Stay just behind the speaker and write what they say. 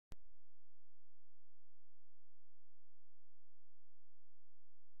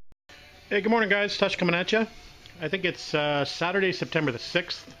Hey, good morning, guys. Touch coming at you. I think it's Saturday, September the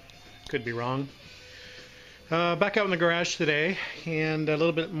 6th. Could be wrong. Back out in the garage today, and a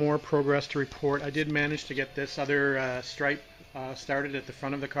little bit more progress to report. I did manage to get this other stripe started at the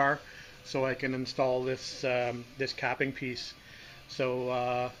front of the car, so I can install this this capping piece.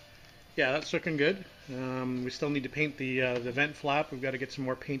 So yeah, that's looking good. We still need to paint the vent flap. We've got to get some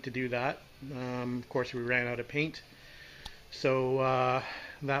more paint to do that. Of course, we ran out of paint. So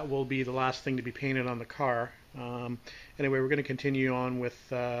that will be the last thing to be painted on the car. Anyway, we're going to continue on with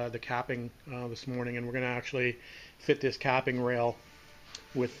the capping this morning, and we're going to actually fit this capping rail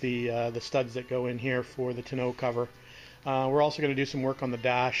with the studs that go in here for the tonneau cover. We're also going to do some work on the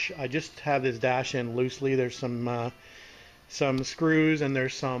dash. I just have this dash in loosely. There's some screws and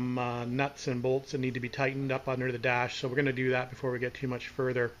there's some nuts and bolts that need to be tightened up under the dash, so we're going to do that before we get too much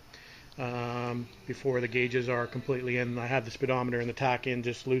further. Before the gauges are completely in. I have the speedometer and the tack in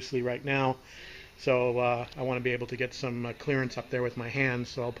just loosely right now, so I want to be able to get some clearance up there with my hands,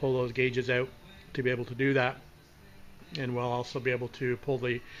 so I'll pull those gauges out to be able to do that, and we'll also be able to pull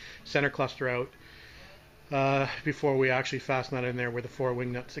the center cluster out before we actually fasten that in there with the 4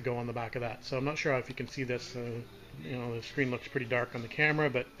 wing nuts that go on the back of that. So I'm not sure if you can see this. You know, the screen looks pretty dark on the camera,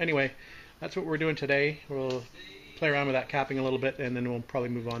 but anyway, that's what we're doing today. We'll play around with that capping a little bit, and then we'll probably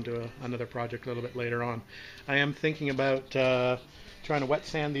move on to another project a little bit later on. I am thinking about trying to wet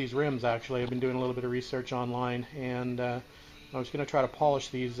sand these rims. Actually, I've been doing a little bit of research online, and I was going to try to polish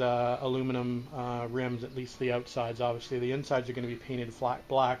these aluminum rims, at least the outsides. Obviously, the insides are going to be painted flat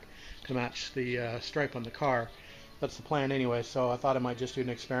black to match the stripe on the car. That's the plan anyway, so I thought I might just do an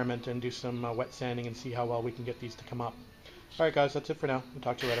experiment and do some wet sanding and see how well we can get these to come up. Alright guys, that's it for now. We'll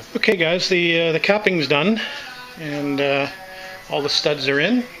talk to you later. Okay guys, the capping's done, and all the studs are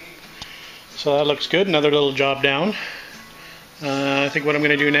in, so that looks good. Another little job down. I think what I'm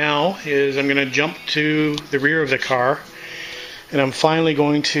going to do now is I'm going to jump to the rear of the car, and I'm finally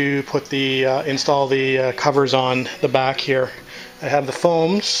going to put the install the covers on the back here. I have the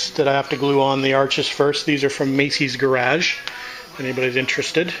foams that I have to glue on the arches first. These are from Macy's Garage, if anybody's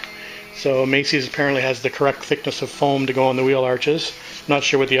interested. So Macy's apparently has the correct thickness of foam to go on the wheel arches. Not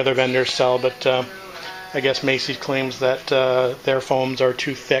sure what the other vendors sell, but I guess Macy's claims that their foams are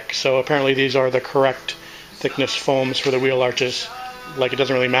too thick. So apparently these are the correct thickness foams for the wheel arches. Like, it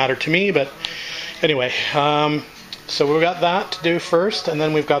doesn't really matter to me, but anyway. So we've got that to do first, and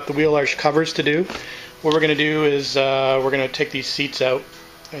then we've got the wheel arch covers to do. What we're going to do is we're going to take these seats out,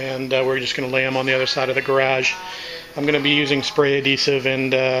 and we're just going to lay them on the other side of the garage. I'm going to be using spray adhesive,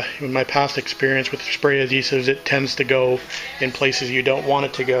 and in my past experience with spray adhesives, it tends to go in places you don't want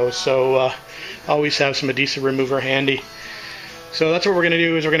it to go, so always have some adhesive remover handy. So that's what we're going to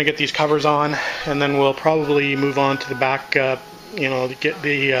do, is we're going to get these covers on, and then we'll probably move on to the back, you know, to get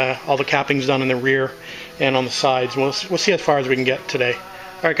the all the cappings done in the rear and on the sides. We'll see as far as we can get today.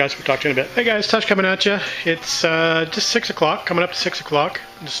 Alright guys, we'll talk to you in a bit. Hey guys, Touch coming at you. It's just 6 o'clock, coming up to 6 o'clock,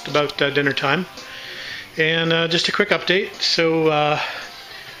 just about dinner time. And just a quick update. So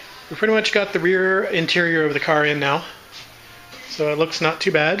we pretty much got the rear interior of the car in now. So it looks not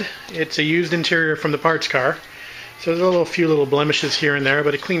too bad. It's a used interior from the parts car. So there's a few little blemishes here and there,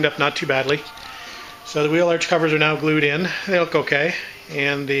 but it cleaned up not too badly. So the wheel arch covers are now glued in. They look okay.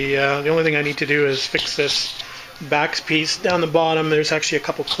 And the only thing I need to do is fix this back piece down the bottom. There's actually a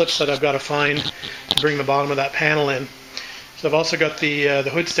couple clips that I've got to find to bring the bottom of that panel in. So I've also got the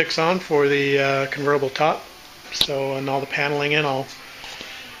hood sticks on for the convertible top. So, and all the paneling in, all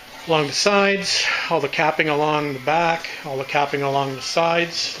along the sides, all the capping along the back, all the capping along the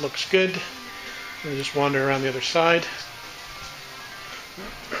sides. Looks good. And just wander around the other side.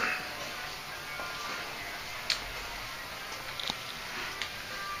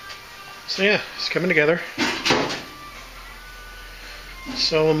 So yeah, it's coming together.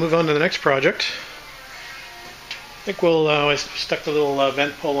 So we'll move on to the next project. I think we'll, I stuck the little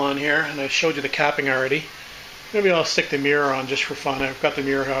vent pull on here, and I showed you the capping already. Maybe I'll stick the mirror on just for fun. I've got the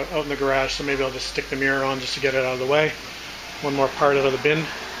mirror out in the garage, so maybe I'll just stick the mirror on just to get it out of the way. One more part out of the bin.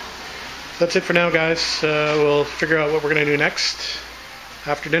 That's it for now, guys. We'll figure out what we're going to do next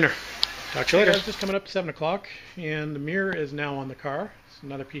after dinner. Talk to you later. Guys, just coming up to 7 o'clock, and the mirror is now on the car. It's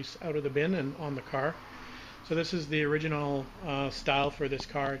another piece out of the bin and on the car. So this is the original style for this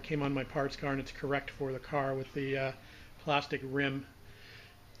car. It came on my parts car, and it's correct for the car with the plastic rim.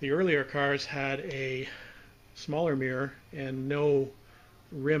 The earlier cars had a smaller mirror and no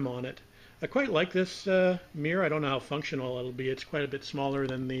rim on it. I quite like this mirror. I don't know how functional it'll be. It's quite a bit smaller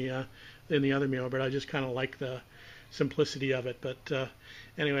than the other mirror, but I just kind of like the simplicity of it. But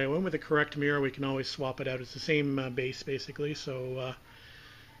anyway, I went with the correct mirror. We can always swap it out. It's the same base basically. So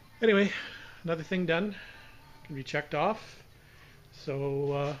Anyway, another thing done can be checked off.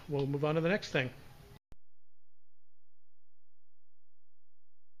 So we'll move on to the next thing.